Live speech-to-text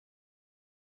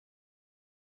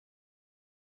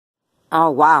Oh,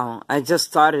 wow. I just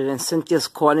started and Cynthia's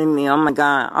calling me. Oh, my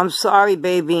God. I'm sorry,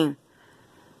 baby.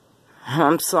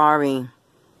 I'm sorry.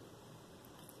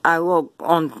 I will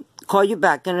call you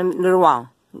back in a little while.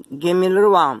 Give me a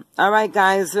little while. All right,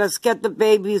 guys. Let's get the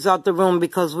babies out the room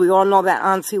because we all know that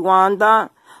Auntie Wanda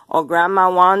or Grandma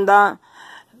Wanda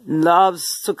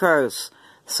loves to curse.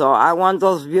 So I want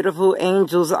those beautiful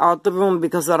angels out the room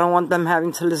because I don't want them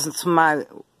having to listen to my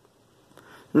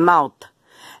mouth.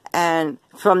 And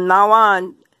from now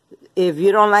on, if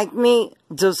you don't like me,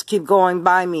 just keep going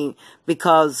by me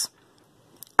because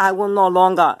I will no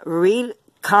longer read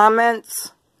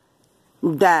comments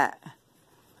that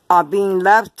are being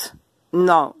left.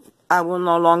 No, I will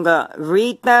no longer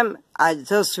read them. I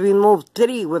just removed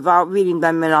 3 without reading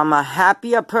them, and I'm a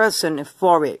happier person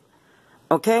for it.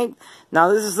 Okay? Now,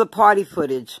 this is the party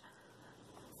footage.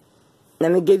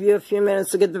 Let me give you a few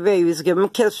minutes to get the babies. Give them a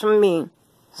kiss from me.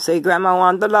 Say, Grandma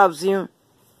Wanda loves you.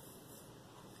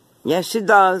 Yes, she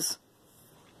does.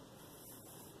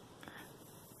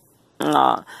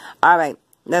 All right,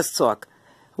 let's talk.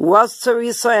 Was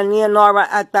Teresa and Leonora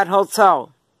at that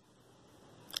hotel?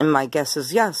 And my guess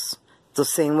is yes. The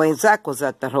same way Zach was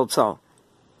at that hotel.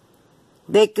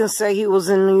 They can say he was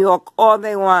in New York all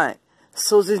they want.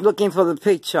 Susie's looking for the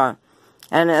picture.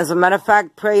 And as a matter of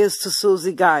fact, prayers to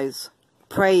Susie, guys.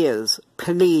 Prayers,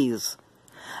 please.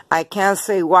 I can't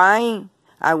say why.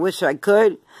 I wish I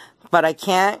could, but I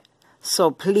can't.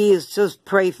 So please just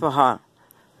pray for her.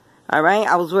 All right?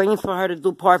 I was waiting for her to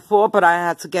do part 4, but I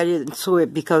had to get into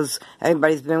it because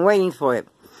everybody's been waiting for it.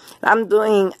 I don't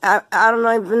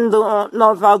even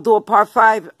know if I'll do a part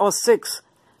 5 or 6.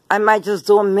 I might just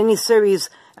do a mini-series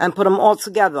and put them all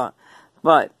together.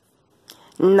 But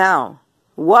now,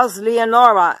 was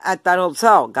Leonora at that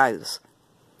hotel, guys?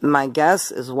 My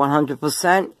guess is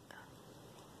 100%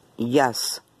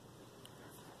 yes.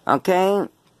 Okay?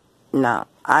 Now,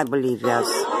 I believe yes.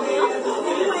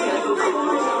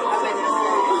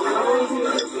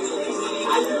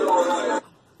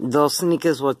 Those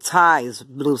sneakers were Ty's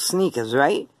blue sneakers,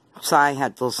 right? Ty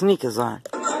had those sneakers on.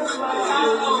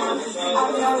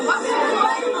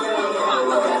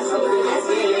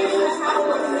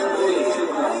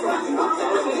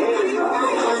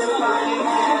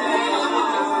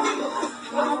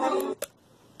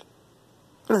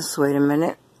 Let's wait a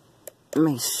minute.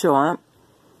 Make sure.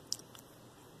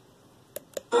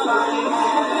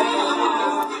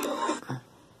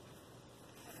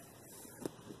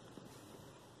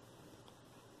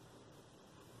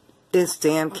 This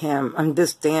damn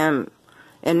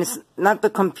and it's not the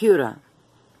computer.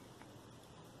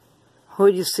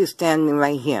 Who do you see standing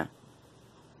right here?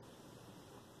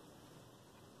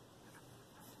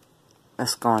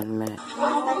 Let's go in a minute.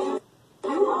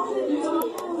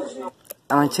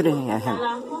 I want you to hear him.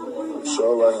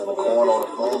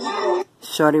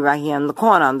 Shorty right here in the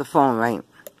corner on the phone, right?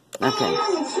 Okay.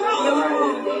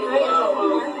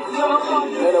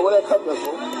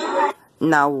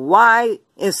 Now, why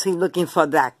is he looking for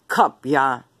that cup,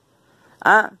 y'all?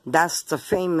 That's the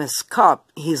famous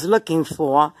cup he's looking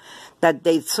for, that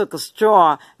they took a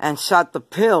straw and shot the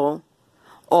pill,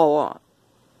 or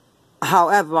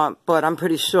however, but I'm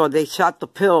pretty sure they shot the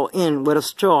pill in with a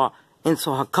straw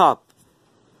into her cup.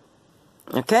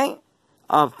 Okay?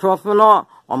 Of propanol,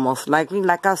 or most likely,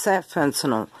 like I said,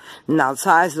 fentanyl. Now,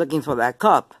 Ty's looking for that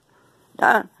cup.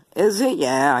 Is he?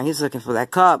 Yeah, he's looking for that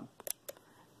cup.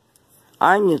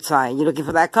 Aren't you, Ty? You looking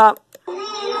for that cup?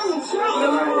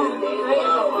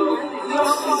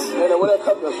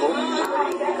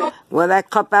 Where that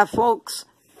cup at, folks?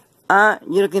 You're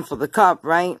looking for the cup,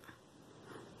 right?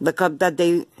 The cup that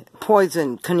they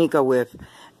poisoned Kanika with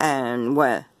and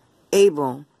were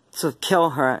able to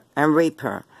kill her and rape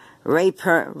her. Rape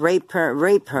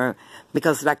her.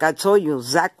 Because like I told you,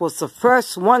 Zach was the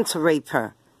first one to rape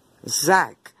her.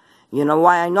 Zach. You know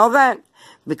why I know that?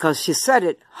 Because she said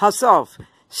it herself.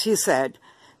 She said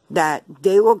that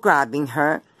they were grabbing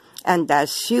her and that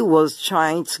she was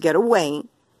trying to get away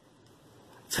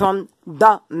from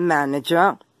the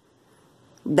manager.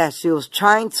 That she was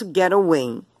trying to get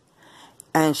away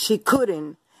and she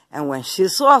couldn't. And when she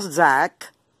saw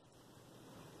Zach,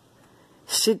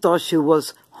 she thought she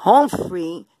was home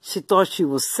free. She thought she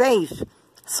was safe.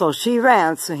 So she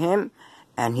ran to him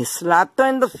and he slapped her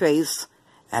in the face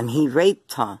and he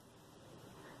raped her.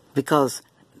 Because,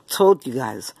 told you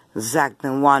guys, Zach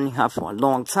been wanting her for a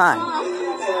long time.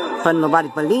 But nobody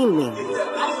believed me.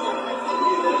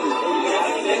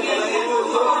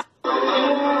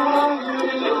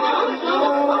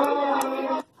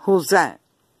 Who's that?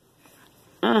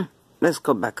 Let's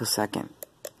go back a second.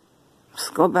 Let's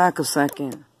go back a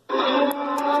second.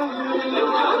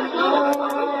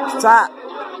 Stop.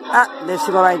 Ah, there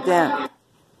she go right there.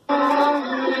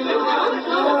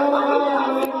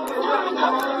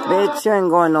 Bitch, you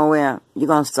ain't going nowhere. You're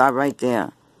gonna stop right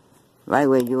there. Right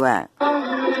where you at.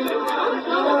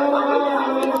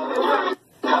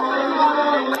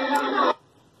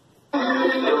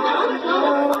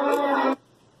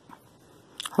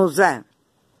 Who's that?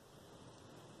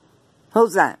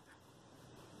 Who's that?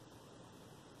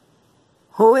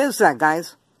 Who is that,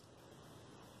 guys?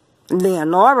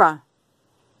 Leonora.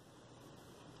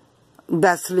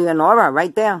 That's Leonora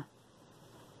right there.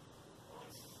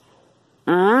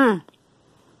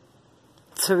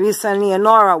 Teresa and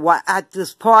Leonora were at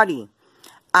this party.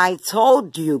 I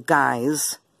told you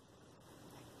guys,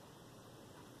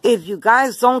 if you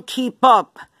guys don't keep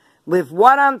up with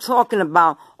what I'm talking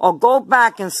about, or go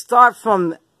back and start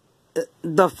from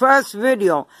the first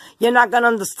video, you're not going to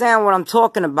understand what I'm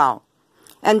talking about.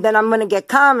 And then I'm going to get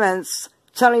comments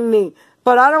telling me,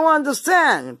 but I don't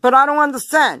understand, but I don't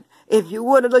understand. If you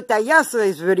would have looked at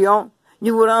yesterday's video,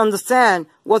 you would understand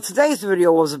what today's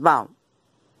video was about.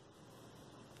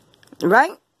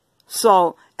 Right?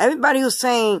 So, everybody who's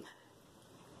saying,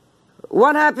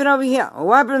 what happened over here?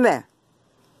 What happened there?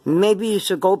 Maybe you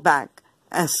should go back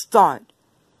and start.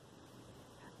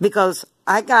 Because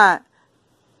I thought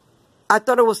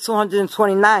it was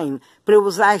 229, but it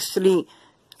was actually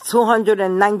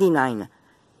 299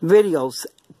 videos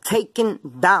taken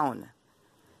down,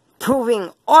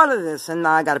 proving all of this, and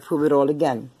now I got to prove it all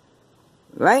again.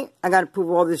 Right? I got to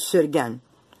prove all this shit again.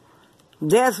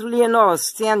 There's Leonora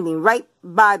standing right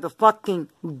by the fucking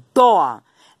door,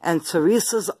 and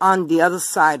Teresa's on the other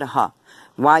side of her.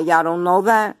 Why y'all don't know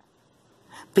that?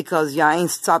 Because y'all ain't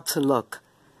stopped to look.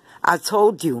 I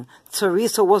told you,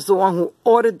 Teresa was the one who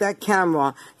ordered that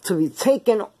camera to be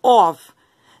taken off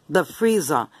the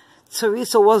freezer.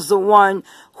 Teresa was the one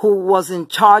who was in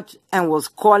charge and was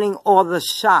calling all the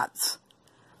shots.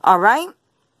 Alright?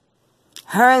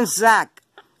 Her and Zach.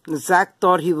 Zach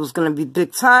thought he was going to be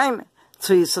big time.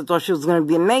 Teresa thought she was going to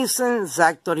be a Mason.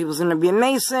 Zach thought he was going to be a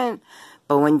Mason.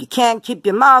 But when you can't keep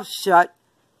your mouth shut,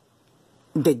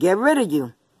 they get rid of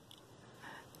you.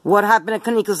 What happened to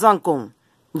Kanika's uncle?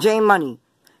 J Money.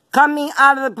 Coming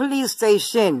out of the police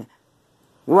station.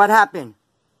 What happened?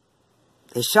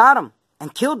 They shot him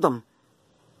and killed him.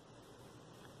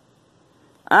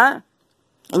 Huh?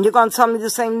 And you're going to tell me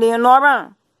this ain't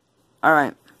Leonora?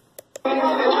 Alright.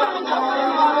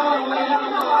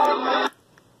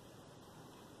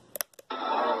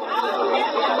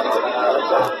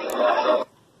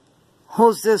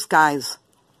 Who's this, guys?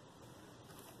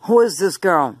 Who is this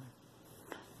girl?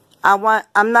 I'm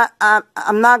not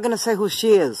gonna say who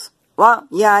she is. Well,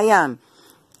 yeah, I am.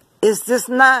 Is this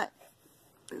not?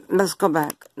 Let's go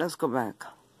back. Let's go back.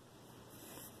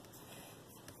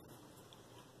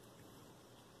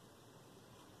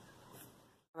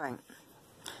 Right.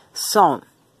 So,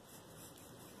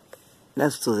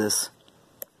 let's do this.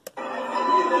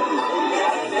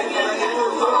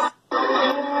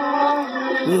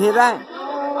 You hear that?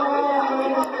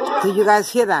 Do you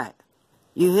guys hear that?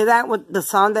 You hear that with the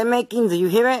sound they're making? Do you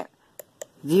hear it?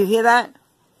 Do you hear that?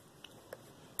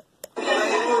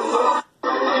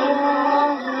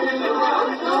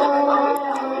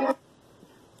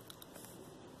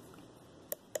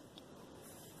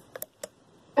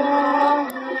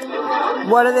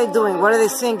 What are they doing? What are they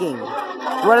singing?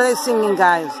 What are they singing,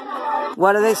 guys?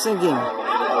 What are they singing?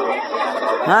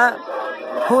 Huh?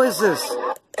 Who is this?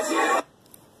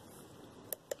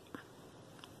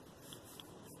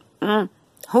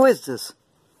 Who is this?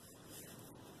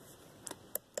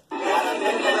 Do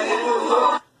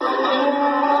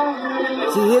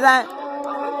you hear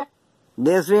that?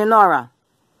 There's Leonora.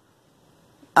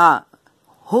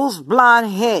 Whose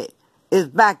blonde head is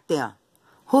back there?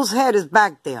 Whose head is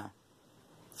back there?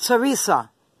 Teresa.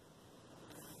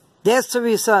 There's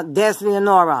Teresa. There's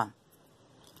Leonora.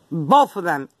 Both of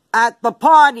them at the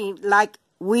party, like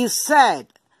we said.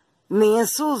 Me and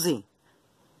Susie.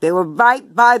 They were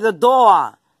right by the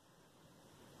door.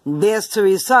 There's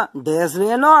Teresa. There's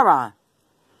Leonora.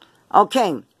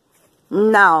 Okay.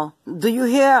 Now, did you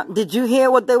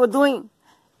hear what they were doing?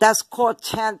 That's called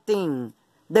chanting.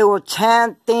 They were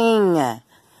chanting.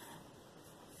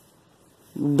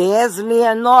 There's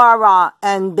Leonora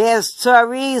and there's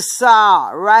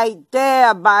Teresa right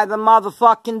there by the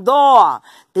motherfucking door.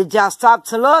 Did y'all stop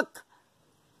to look?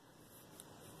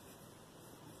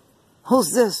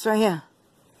 Who's this right here?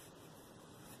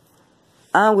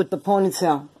 With the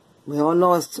ponytail. We all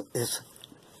know it's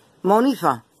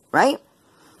Monifa, right?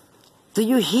 Do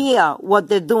you hear what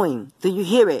they're doing? Do you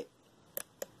hear it?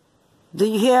 Do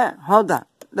you hear? Hold on.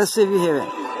 Let's see if you hear it.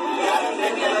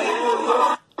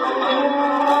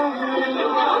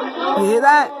 You hear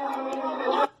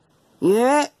that? You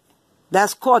hear it?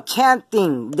 That's called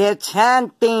chanting. They're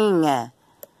chanting.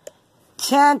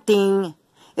 Chanting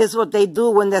is what they do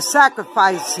when they're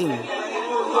sacrificing.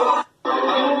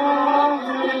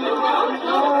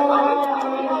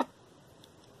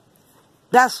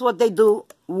 That's what they do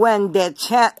when they're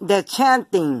chanting. They're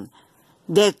chanting.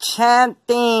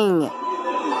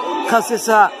 Because it's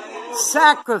a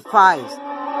sacrifice.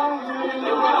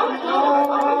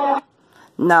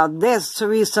 Now, there's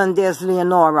Teresa and there's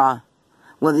Leonora.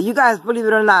 Whether you guys believe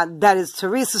it or not, that is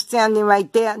Teresa standing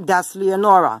right there. That's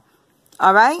Leonora.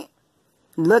 All right?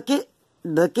 Look at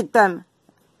them.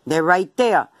 They're right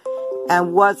there.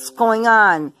 And what's going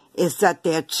on is that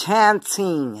they're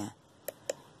chanting.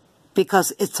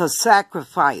 Because it's a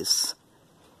sacrifice.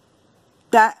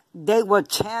 That they were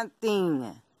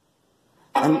chanting.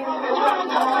 And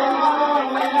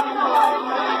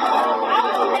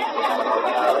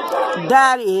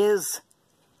that is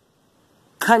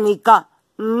Kanika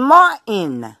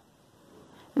Martin.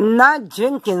 Not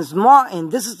Jenkins, Martin.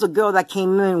 This is the girl that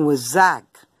came in with Zach.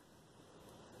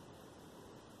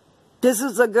 This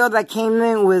is the girl that came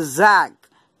in with Zach.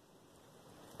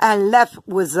 And left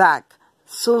with Zach.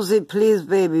 Susie, please,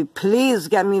 baby, please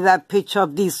get me that picture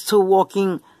of these two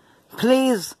walking.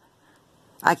 Please.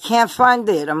 I can't find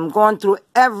it. I'm going through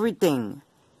everything.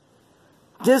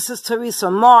 This is Teresa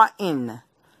Martin.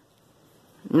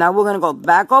 Now we're going to go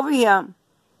back over here.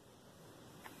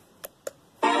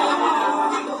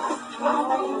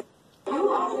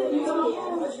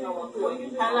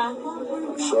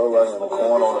 Show right in the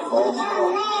corner on the phone.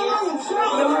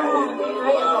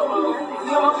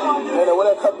 Where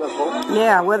that cup at, folks?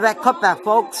 Yeah, where that cup at,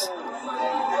 folks?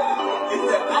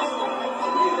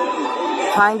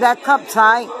 Find that cup,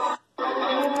 Ty.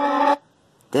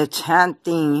 They're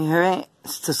chanting, you hear it?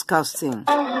 It's disgusting.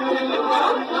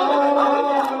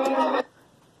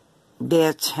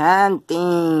 They're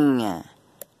chanting.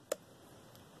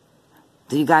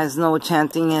 Do you guys know what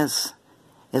chanting is?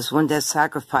 It's when they're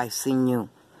sacrificing you.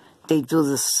 They do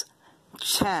this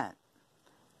chant.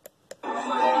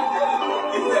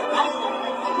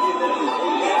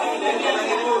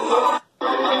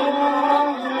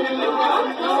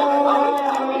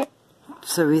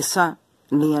 Teresa,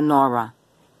 Leonora.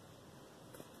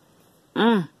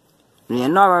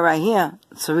 Leonora right here.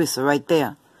 Teresa right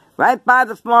there. Right by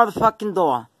the motherfucking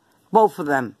door. Both of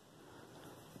them.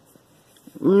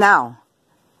 Now,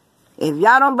 if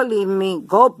y'all don't believe me,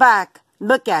 go back,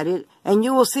 look at it, and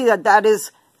you will see that that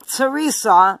is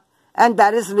Teresa and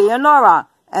that is Leonora.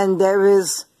 And there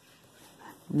is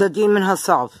the demon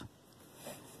herself.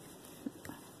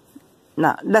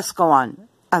 Now, let's go on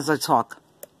as I talk.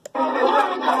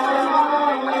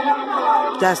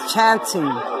 That's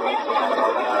chanting.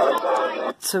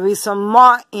 Teresa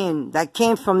Martin, that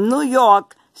came from New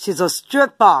York. She's a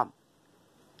stripper.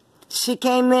 She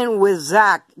came in with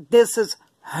Zach. This is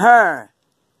her.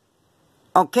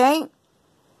 Okay?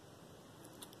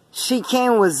 She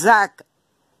came with Zach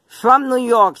from New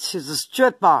York. She's a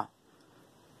stripper.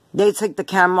 They take the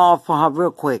camera off for her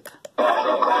real quick.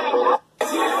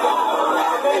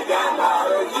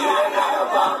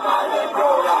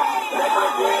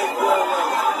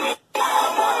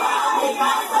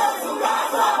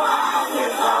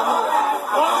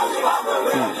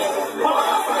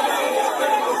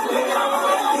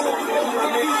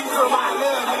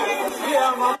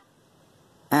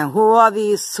 And who are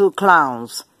these two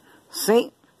clowns?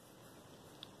 See?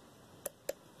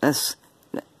 Let's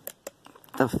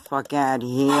the fuck out of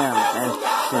here. That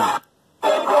shit.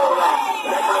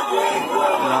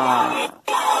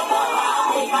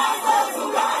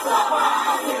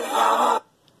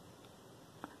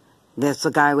 There's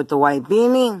the guy with the white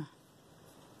beanie.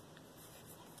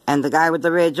 And the guy with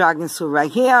the red jogging suit right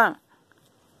here.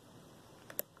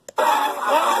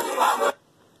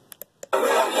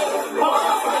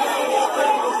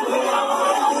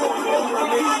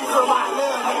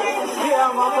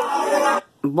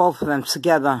 Both of them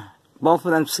together. Both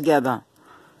of them together.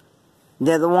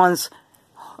 They're the ones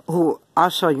who, I'll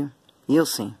show you. You'll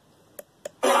see.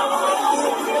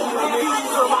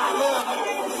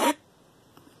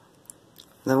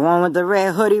 The one with the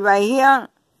red hoodie right here.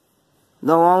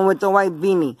 The one with the white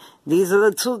beanie. These are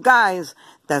the two guys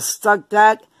that stuck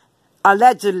that,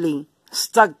 allegedly,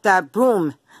 stuck that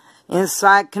broom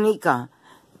inside Kanika.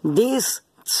 These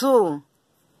two,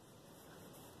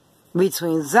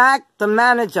 between Zach, the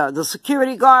manager, the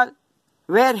security guard,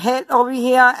 red head over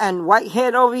here and white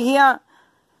head over here.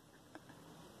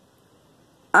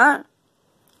 Huh?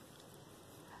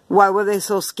 Why were they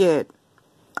so scared?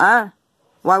 Huh?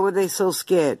 Why were they so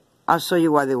scared? I'll show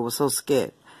you why they were so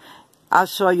scared. I'll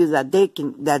show you that they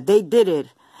did it.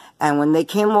 And when they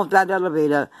came off that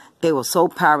elevator, they were so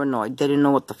paranoid. They didn't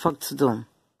know what the fuck to do.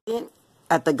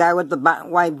 At the guy with the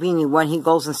white beanie when he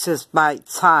goes and sits by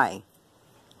Ty.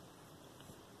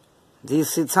 Do you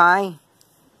see Ty?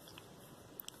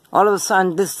 All of a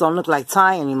sudden, this don't look like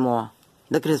Ty anymore.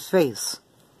 Look at his face.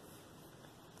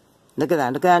 Look at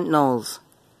that. Look at that nose.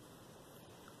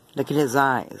 Look at his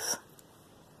eyes.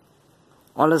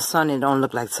 All of a sudden, it don't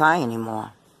look like Ty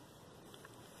anymore.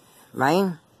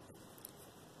 Right?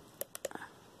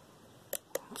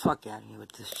 Fuck out of here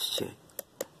with this shit.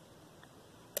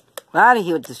 Out of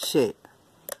here with this shit.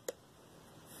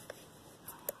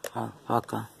 Oh,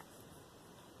 fucker.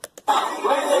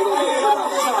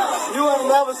 You ain't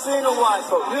never seen a white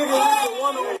folk.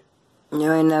 Nigga,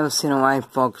 you ain't never seen a white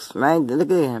folks, right?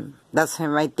 Look at him. That's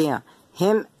him right there.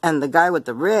 Him and the guy with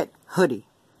the red hoodie.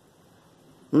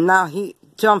 Now he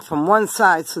jumped from one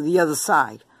side to the other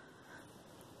side.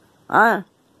 Alright?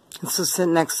 He's just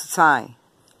sitting next to Ty.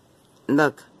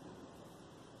 Look.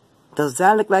 Does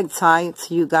that look like Ty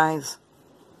to you guys?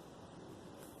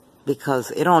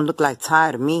 Because it don't look like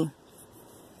Ty to me.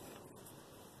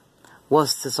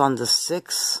 Was this on the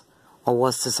 6th? Or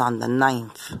was this on the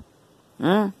 9th?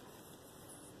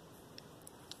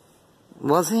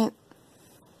 Was it?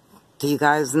 Do you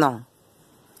guys know?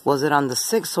 Was it on the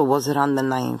 6th or was it on the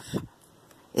 9th?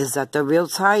 Is that the real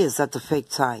Ty? Is that the fake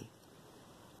Ty?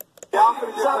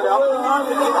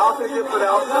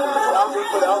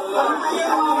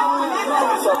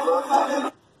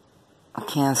 I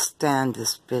can't stand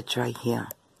this bitch right here.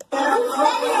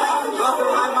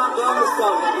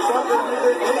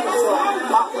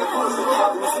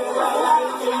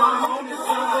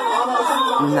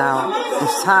 Now,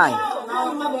 it's Ty.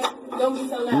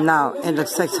 Now, it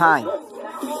looks like Ty. Go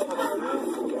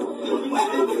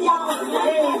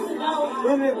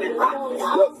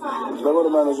to the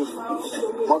manager.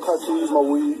 My car keys, my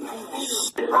weed.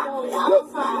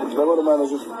 Go to the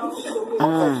manager. My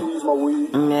car keys, my weed.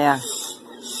 Yeah.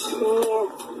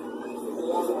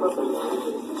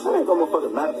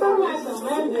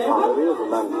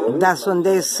 That's when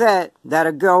they said that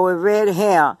a girl with red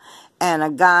hair and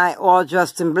a guy all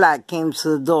dressed in black came to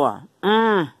the door.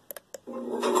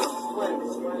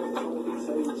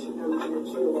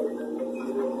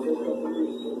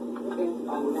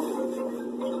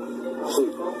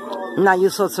 Now you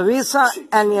saw Teresa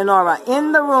and Leonora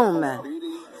in the room.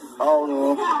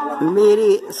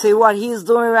 Meaty, see what he's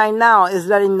doing right now is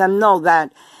letting them know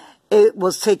that it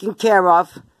was taken care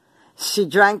of. She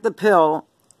drank the pill.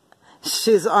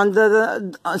 She's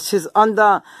under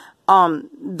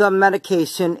the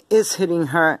medication is hitting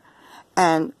her,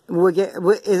 and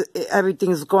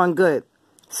everything's going good.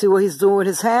 See what he's doing with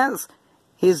his hands?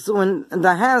 He's doing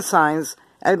the hand signs.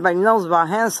 Everybody knows about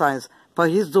hand signs, but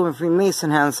he's doing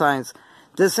Freemason hand signs.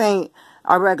 This ain't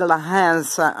a regular hand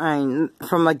sign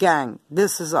from a gang.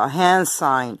 This is a hand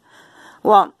sign.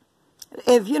 Well,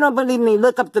 if you don't believe me,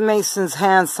 look up the Masons'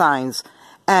 hand signs,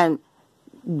 and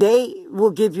they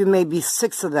will give you maybe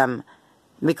 6 of them,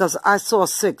 because I saw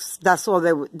 6. That's all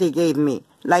they gave me.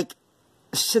 Like,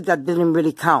 shit that didn't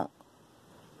really count.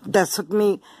 That took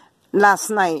me last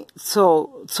night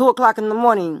till 2 o'clock in the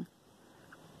morning,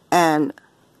 and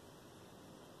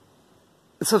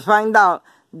to find out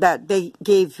that they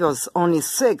gave us only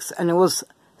 6, and it was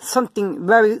something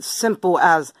very simple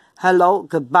as hello,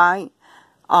 goodbye,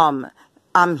 I'm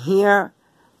here,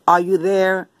 are you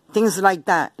there, things like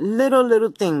that,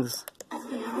 little things.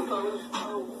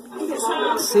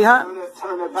 See her?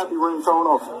 Turn that pappy ringtone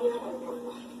off.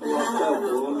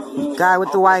 Guy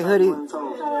with the white hoodie,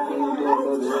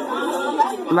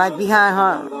 right behind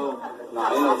her.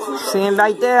 See him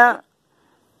right there?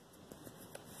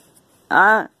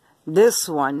 This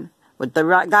one, with the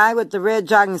guy with the red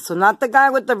jogging suit. Not the guy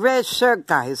with the red shirt,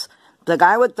 guys. The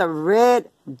guy with the red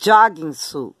jogging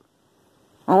suit.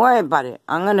 Don't worry about it.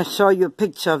 I'm going to show you a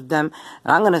picture of them.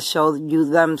 And I'm going to show you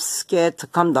them scared to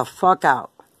come the fuck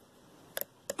out.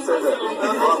 I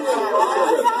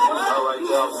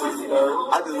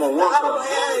just want one cup.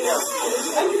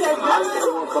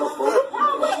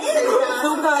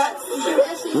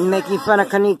 Making fun of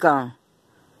Kanika.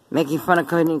 Making fun of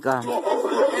Kanika.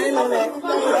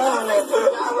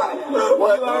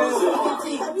 What?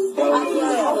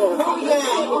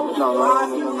 No.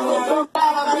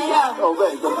 Oh,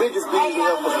 wait, the biggest bees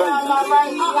in for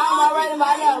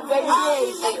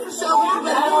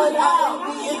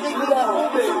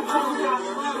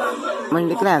When you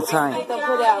look at that sign. That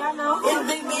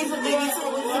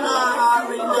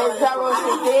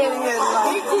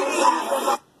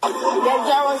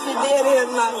Jarrell shit dead here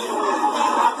tonight.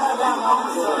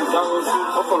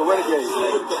 I'm from the Renegade.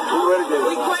 We Renegade.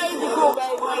 We crazy crew,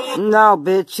 baby. No,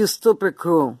 bitch, you stupid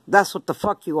crew. That's what the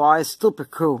fuck you are, a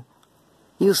stupid crew.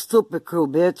 You stupid crew,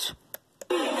 bitch.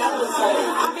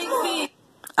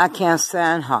 I can't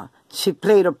stand her. She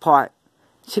played a part.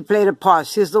 She played a part.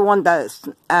 She's the one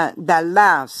that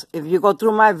laughs. If you go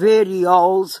through my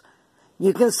videos,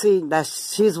 you can see that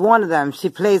she's one of them. She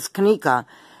plays Kanika,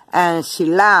 and she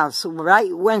laughs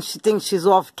right when she thinks she's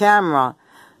off camera.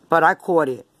 But I caught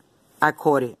it. I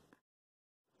caught it.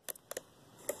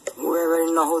 We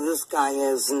already know who this guy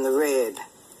is in the red.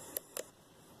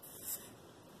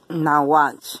 Now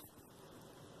watch.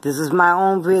 This is my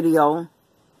own video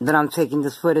that I'm taking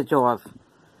this footage of.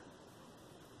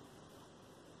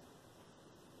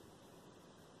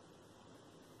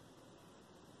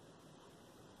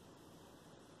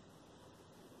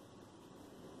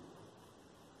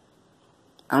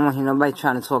 I don't want to hear nobody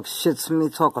trying to talk shit to me,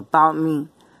 talk about me,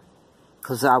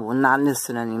 because I will not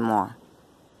listen anymore.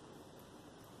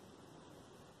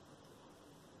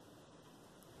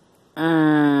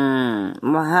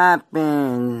 What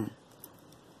happened?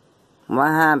 What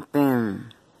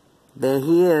happened? There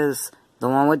he is, the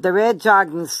one with the red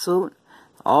jogging suit,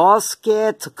 all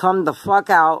scared to come the fuck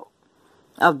out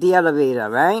of the elevator,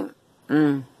 right?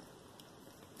 I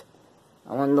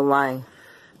wonder why.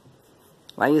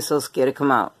 Why are you so scared to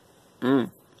come out? Why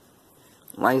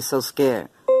are you so scared?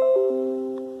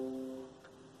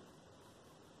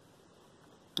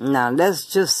 Now, let's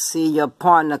just see your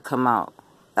partner come out.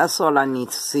 That's all I need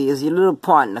to see is your little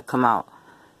partner come out.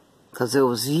 Because it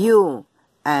was you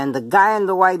and the guy in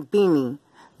the white beanie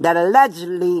that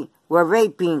allegedly were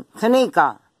raping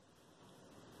Kanika.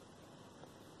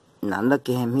 Now, look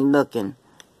at him. He looking.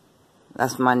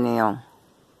 That's my nail.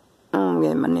 I'm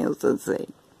getting my nails to say.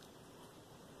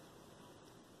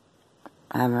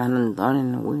 I haven't done it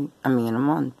in a week. I mean, a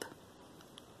month.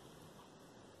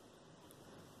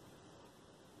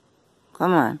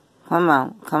 Come on. Come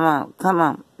out. Come out. Come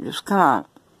out. Just come out.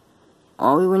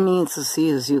 All we need to see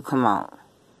is you come out.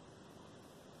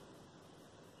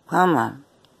 Come on.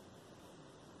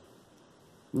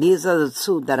 These are the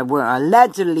two that were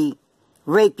allegedly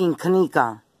raping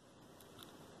Kanika.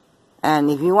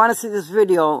 And if you want to see this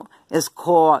video, it's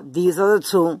called These Are the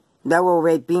Two That Were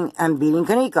Raping and Beating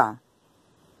Kanika.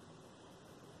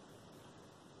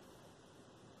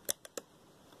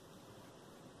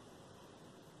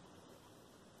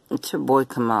 Let your boy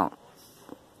come out.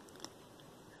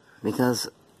 Because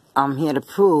I'm here to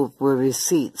prove with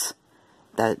receipts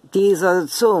that these are the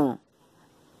two.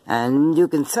 And you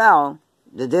can tell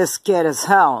that they're scared as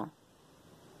hell.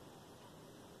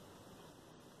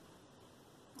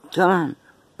 Come on.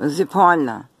 Where's your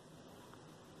partner?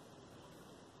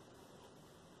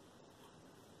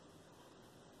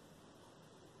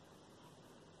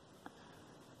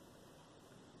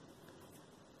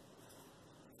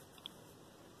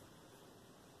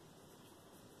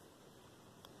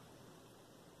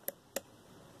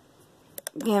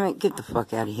 Damn it, get the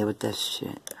fuck out of here with that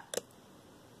shit.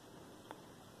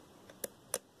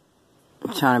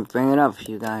 I'm trying to bring it up for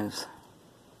you guys.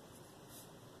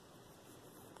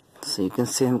 So you can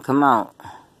see him come out.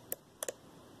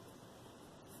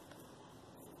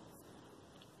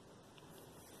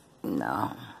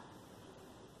 No.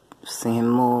 See him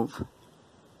move.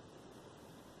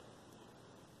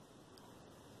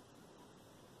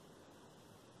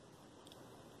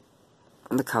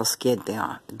 Look how scared they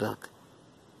are. Look.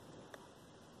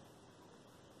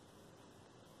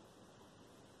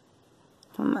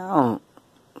 Come out.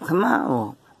 Come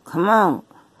out. Come out.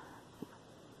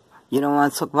 You don't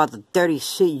want to talk about the dirty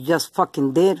shit you just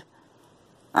fucking did?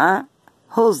 Huh?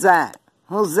 Who's that?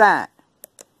 Who's that?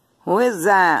 Who is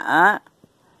that, huh?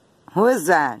 Who is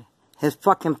that? His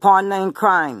fucking partner in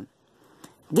crime.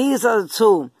 These are the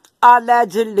two,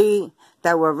 allegedly,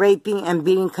 that were raping and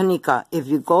beating Kanika. If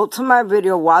you go to my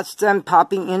video, watch them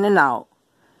popping in and out,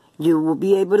 you will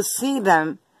be able to see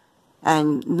them.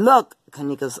 And look,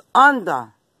 Kanika's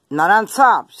under, not on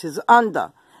top, she's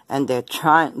under. And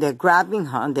they're grabbing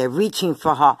her, and they're reaching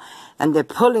for her, and they're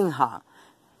pulling her.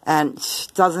 And she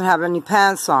doesn't have any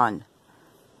pants on.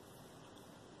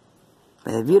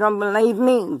 But if you don't believe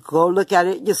me, go look at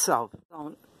it yourself.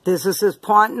 This is his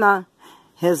partner,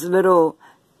 his little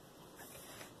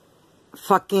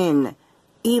fucking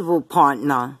evil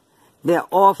partner. They're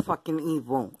all fucking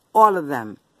evil, all of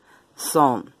them.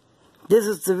 So, this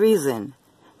is the reason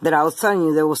that I was telling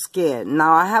you they were scared.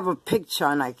 Now, I have a picture,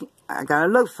 and I gotta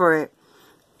look for it,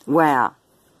 where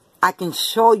I can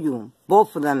show you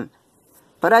both of them.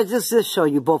 But I just did show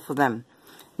you both of them.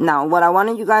 Now, what I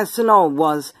wanted you guys to know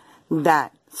was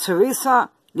that Teresa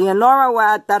Leonora were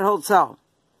at that hotel.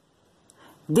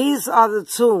 These are the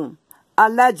two,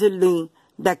 allegedly,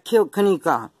 that killed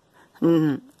Kanika.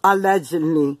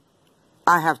 Allegedly,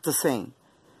 I have to say.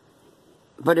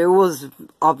 But it was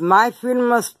of my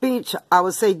freedom of speech, I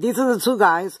would say these are the two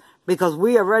guys, because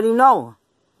we already know.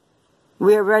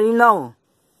 We already know.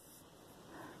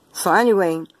 So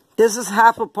anyway, this is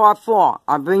half of part 4.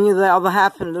 I'll bring you the other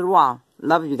half in a little while.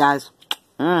 Love you guys.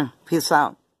 Peace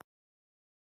out.